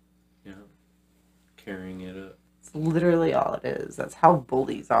 Yeah. Carrying it up. It's literally all it is. That's how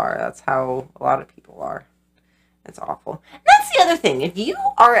bullies are. That's how a lot of people are. It's awful. And that's the other thing. If you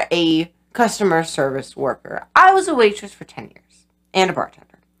are a customer service worker, I was a waitress for 10 years and a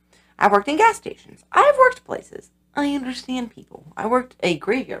bartender. I worked in gas stations. I've worked places. I understand people. I worked a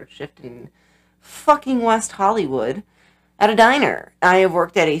graveyard shift in fucking West Hollywood at a diner. I have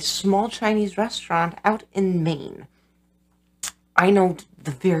worked at a small Chinese restaurant out in Maine. I know the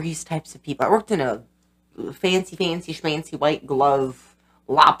various types of people. I worked in a fancy schmancy white glove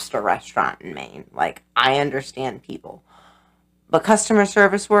lobster restaurant in Maine. Like, I understand people. But customer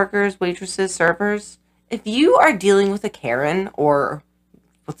service workers, waitresses, servers, if you are dealing with a Karen, or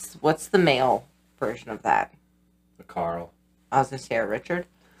what's the male version of that? A Carl. I was gonna say a Richard.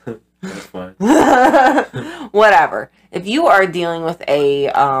 That's fine. Whatever. If you are dealing with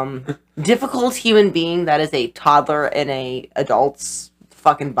a difficult human being that is a toddler in a adult's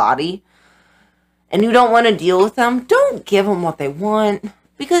fucking body, and you don't want to deal with them, don't give them what they want.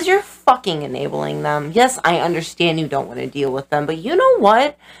 Because you're fucking enabling them. Yes, I understand you don't want to deal with them, but you know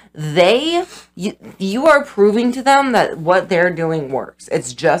what? You are proving to them that what they're doing works.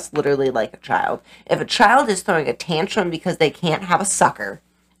 It's just literally like a child. If a child is throwing a tantrum because they can't have a sucker,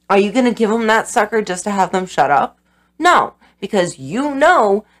 are you going to give them that sucker just to have them shut up? No, because you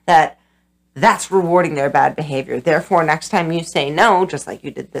know that that's rewarding their bad behavior. Therefore, next time you say no, just like you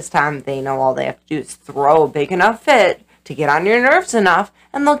did this time, they know all they have to do is throw a big enough fit to get on your nerves enough,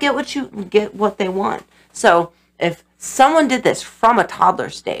 and they'll get what they want. So if someone did this from a toddler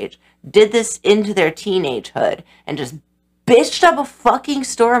stage, did this into their teenagehood, and just bitched up a fucking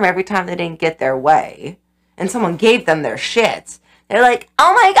storm every time they didn't get their way, and someone gave them their shit, they're like,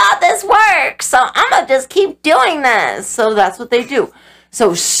 oh my god, this works, so I'm gonna just keep doing this. So that's what they do.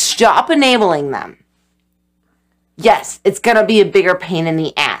 So stop enabling them. Yes, it's gonna be a bigger pain in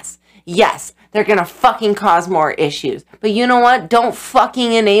the ass. Yes, they're going to fucking cause more issues. But you know what? Don't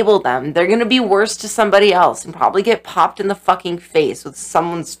fucking enable them. They're going to be worse to somebody else and probably get popped in the fucking face with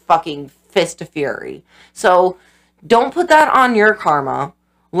someone's fucking fist of fury. So don't put that on your karma.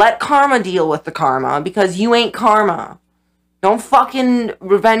 Let karma deal with the karma because you ain't karma. Don't fucking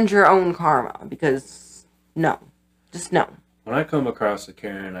revenge your own karma because no. Just no. When I come across a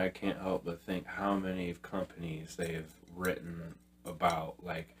Karen, I can't help but think how many companies they have written about,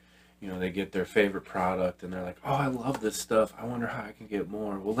 like, you know, they get their favorite product and they're like, oh, I love this stuff. I wonder how I can get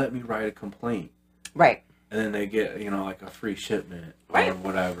more. Well, let me write a complaint. Right. And then they get, you know, like a free shipment right. or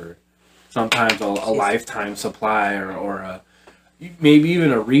whatever. Sometimes a lifetime supply or maybe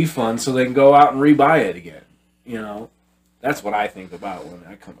even a refund so they can go out and rebuy it again. You know, that's what I think about when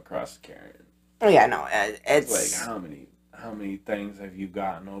I come across a Karen. Oh, yeah, no, it's like how many things have you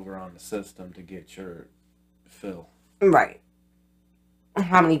gotten over on the system to get your fill? Right.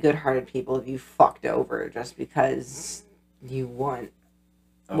 How many good-hearted people have you fucked over just because you want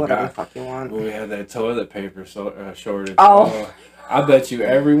whatever the fuck you want? When we had that toilet paper shortage. Oh. I bet you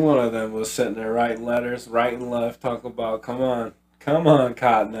every one of them was sitting there writing letters, right and left, talking about, come on,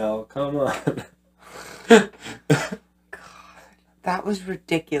 Cottonelle, come on. God, that was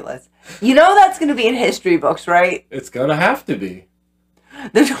ridiculous. You know that's going to be in history books, right? It's going to have to be.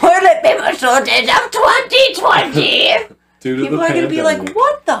 The toilet paper shortage of 2020. People are going to be like,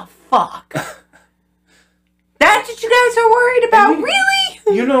 what the fuck? That's what you guys are worried about?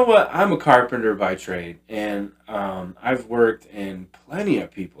 Really? You know what? I'm a carpenter by trade, and I've worked in plenty of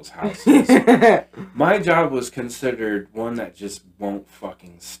people's houses. My job was considered one that just won't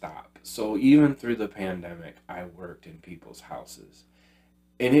fucking stop. So even through the pandemic, I worked in people's houses.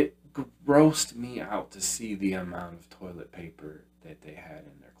 And it grossed me out to see the amount of toilet paper that they had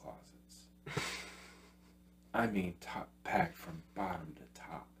in their closets. I mean, top packed from bottom to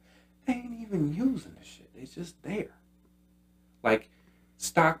top. They ain't even using the shit. It's just there. Like,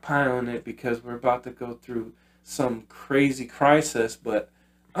 stockpiling it because we're about to go through some crazy crisis, but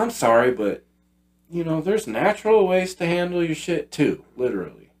I'm sorry, but, there's natural ways to handle your shit too,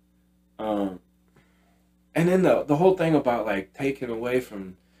 literally. Um, and then the whole thing about, like, taking away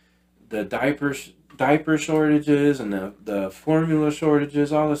from the diaper shortages and the formula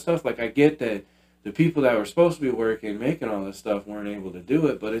shortages, all this stuff. Like, I get that the people that were supposed to be working, making all this stuff, weren't able to do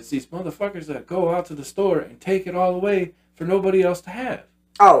it, but it's these motherfuckers that go out to the store and take it all away for nobody else to have.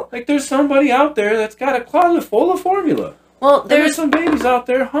 Oh. Like, there's somebody out there that's got a closet full of formula. Well, there's some babies out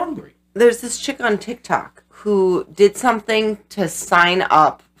there hungry. There's this chick on TikTok who did something to sign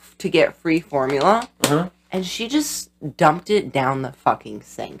up to get free formula. Uh-huh. And she just dumped it down the fucking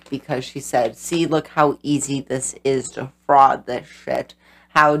sink because she said, see, look how easy this is to fraud this shit.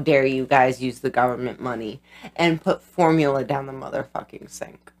 How dare you guys use the government money and put formula down the motherfucking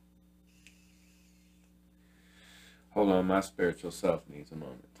sink. Hold on, my spiritual self needs a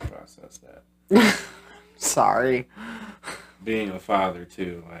moment to process that. Sorry. Being a father,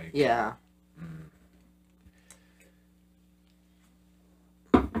 too, like... Yeah.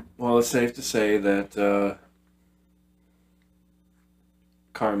 Well, it's safe to say that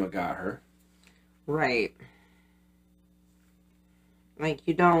karma got her. Right. Like,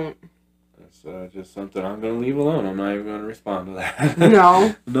 you don't... That's just something I'm going to leave alone. I'm not even going to respond to that.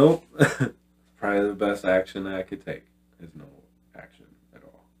 No. Nope. Probably the best action that I could take is no action at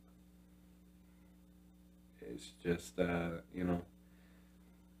all. It's just,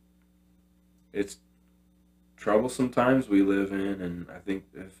 it's troublesome times we live in, and I think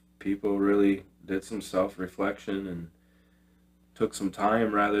if people really did some self-reflection and took some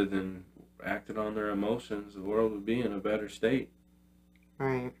time rather than acted on their emotions, the world would be in a better state.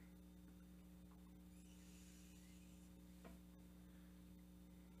 Right.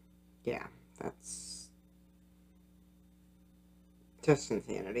 Yeah, that's just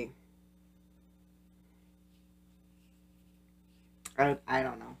insanity. I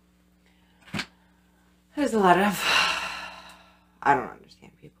don't know. There's a lot of... I don't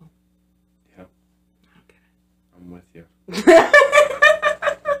understand people. Yeah. Okay. I'm with you.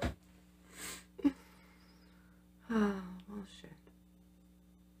 Oh, well, shit.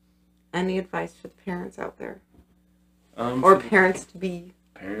 Any advice for the parents out there? Or parents to be?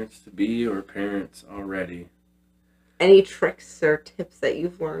 Parents to be or parents already. Any tricks or tips that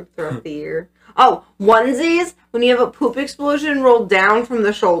you've learned throughout the year? Oh, onesies? When you have a poop explosion, roll down from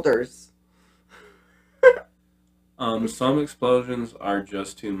the shoulders. Some explosions are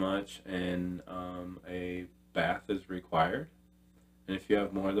just too much, and a bath is required. And if you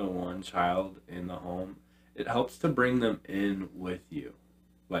have more than one child in the home, it helps to bring them in with you,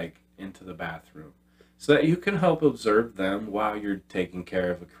 like into the bathroom, so that you can help observe them while you're taking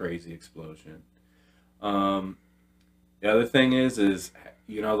care of a crazy explosion. The other thing is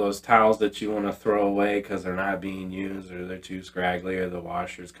those towels that you want to throw away because they're not being used or they're too scraggly or the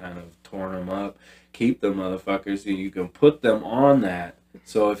washer's kind of torn them up. Keep them motherfuckers so you can put them on that.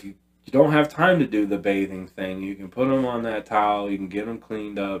 So if you don't have time to do the bathing thing, you can put them on that towel, you can get them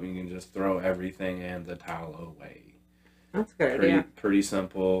cleaned up, you can just throw everything and the towel away. That's a good idea. Pretty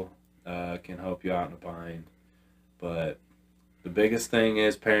simple. Can help you out in a bind. But the biggest thing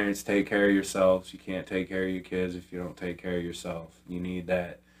is parents, take care of yourselves. You can't take care of your kids if you don't take care of yourself. You need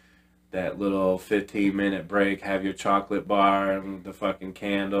that little 15-minute break, have your chocolate bar and the fucking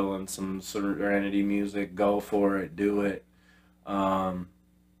candle and some Serenity music. Go for it. Do it. Plan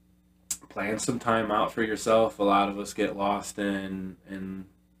some time out for yourself. A lot of us get lost in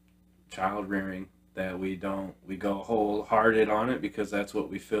child rearing, that we go wholehearted on it because that's what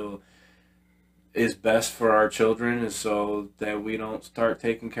we feel is best for our children, is so that we don't start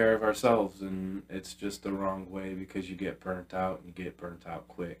taking care of ourselves. And it's just the wrong way because you get burnt out, and you get burnt out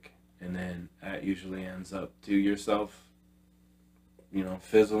quick. And then that usually ends up to yourself,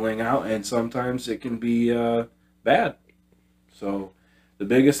 fizzling out, and sometimes it can be bad. So the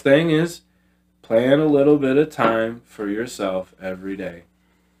biggest thing is plan a little bit of time for yourself every day.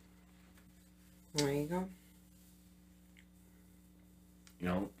 There you go.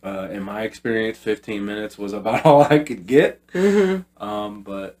 In my experience, 15 minutes was about all I could get. Mm-hmm.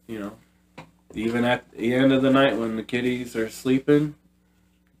 But, even at the end of the night when the kiddies are sleeping,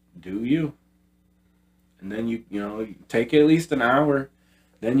 do you. And then you take at least an hour.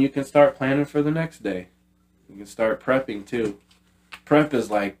 Then you can start planning for the next day. You can start prepping too. Prep is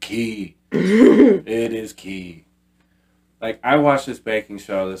like key. It is key. Like, I watched this baking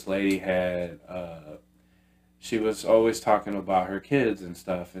show. This lady had, she was always talking about her kids and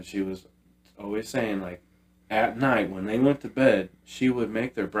stuff, and she was always saying, like, at night when they went to bed, she would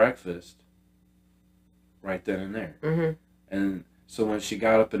make their breakfast right then and there. Mm-hmm. And so when she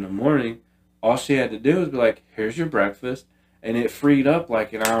got up in the morning, all she had to do was be like, here's your breakfast. And it freed up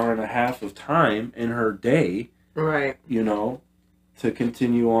like an hour and a half of time in her day, Right. you know, to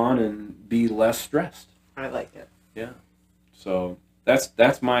continue on and be less stressed. I like it. Yeah. So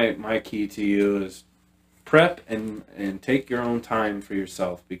that's my key to you is prep and take your own time for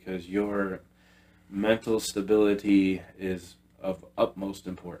yourself, because your mental stability is of utmost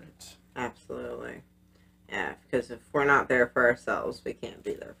importance. Absolutely. Yeah, because if we're not there for ourselves, we can't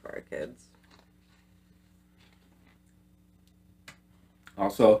be there for our kids.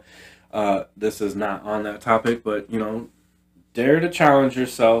 Also, this is not on that topic, but, you know, dare to challenge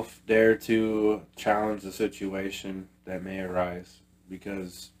yourself, dare to challenge the situation that may arise,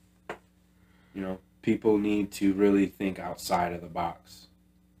 because, you know, people need to really think outside of the box.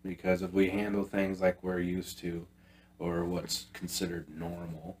 Because if we handle things like we're used to, or what's considered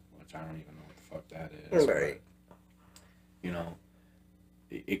normal, which I don't even know what the fuck that is, Right. but, you know,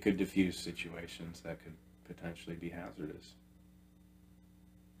 it could diffuse situations that could potentially be hazardous.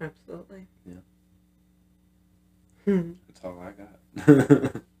 Absolutely. Yeah. That's all I got.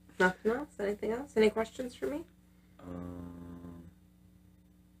 Nothing else? Anything else? Any questions for me?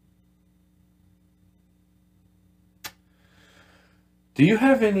 Do you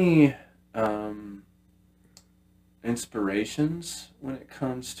have any inspirations when it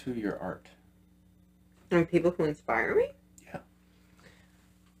comes to your art? And people who inspire me? Yeah.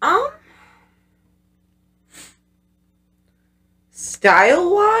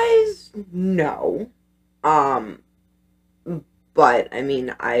 Style-wise, no. But I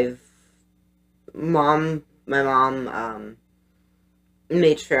mean, my mom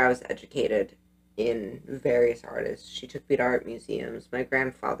made sure I was educated in various artists. She took me to art museums. My late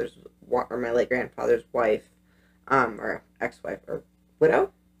grandfather's wife, or ex-wife, or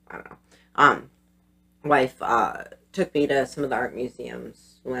widow? I don't know. Wife, took me to some of the art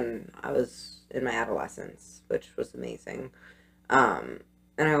museums when I was in my adolescence, which was amazing. And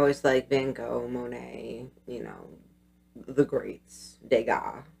I always liked Van Gogh, Monet, you know, the greats,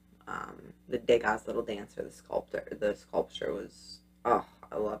 Degas. The Degas Little Dancer, the sculpture was, oh,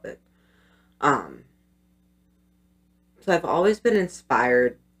 I love it. So I've always been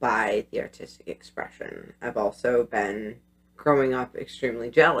inspired by the artistic expression. I've also been, growing up, extremely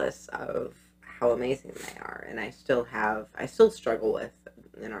jealous of how amazing they are. And I still struggle with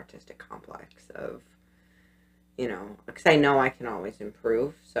an artistic complex of, you know, because I know I can always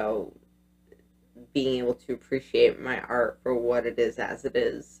improve. So being able to appreciate my art for what it is as it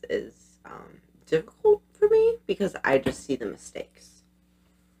is difficult for me, because I just see the mistakes.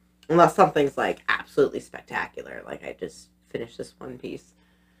 Unless something's like absolutely spectacular. Like I just finished this one piece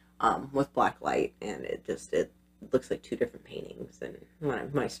with black light, and it looks like two different paintings, and when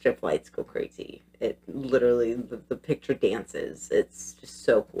my strip lights go crazy, it literally, the picture dances. It's just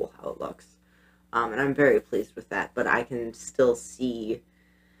so cool how it looks. And I'm very pleased with that, but I can still see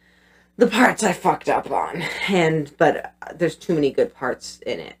the parts I fucked up on, but there's too many good parts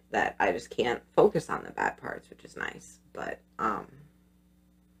in it that I just can't focus on the bad parts, which is nice. But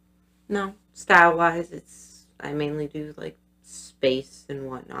no, style wise, I mainly do like space and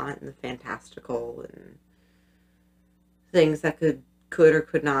whatnot, and the fantastical and things that could or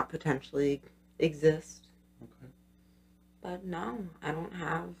could not potentially exist. Okay. But no, I don't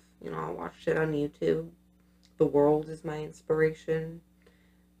have, I watch shit on YouTube. The world is my inspiration.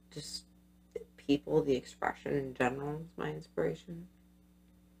 Just people, the expression in general is my inspiration.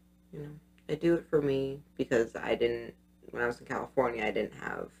 I do it for me because when I was in California, I didn't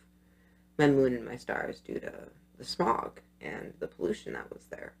have my moon and my stars due to the smog and the pollution that was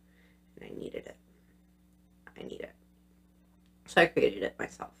there. And I needed it. So I created it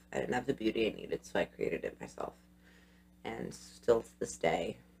myself. I didn't have the beauty I needed, so I created it myself. And still to this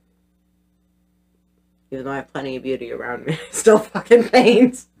day, even though I have plenty of beauty around me, I still fucking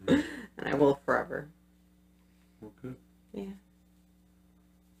paint. And I will forever. Okay. Yeah.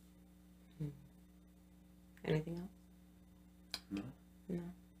 Anything else? No. No.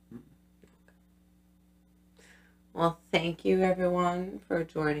 Well, thank you everyone for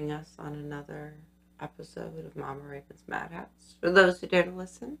joining us on another episode of Mama Raven's Madhouse. For those who dare to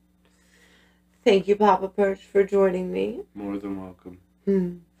listen, thank you, Papa Perch, for joining me. More than welcome.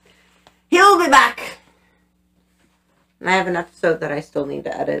 He'll be back. And I have an episode that I still need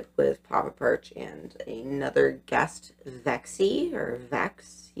to edit with Papa Perch and another guest, Vexy, or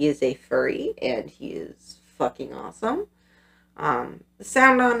Vex. He is a furry, and he is fucking awesome. The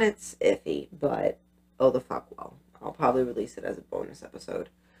sound on it's iffy, but oh the fuck well. I'll probably release it as a bonus episode.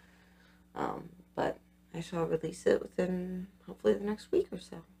 But I shall release it within hopefully the next week or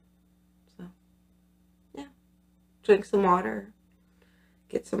so. So, yeah. Drink some water,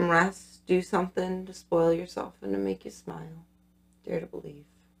 get some rest, do something to spoil yourself and to make you smile. Dare to believe.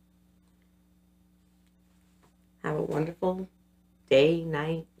 Have a wonderful day,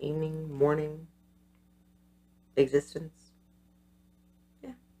 night, evening, morning existence.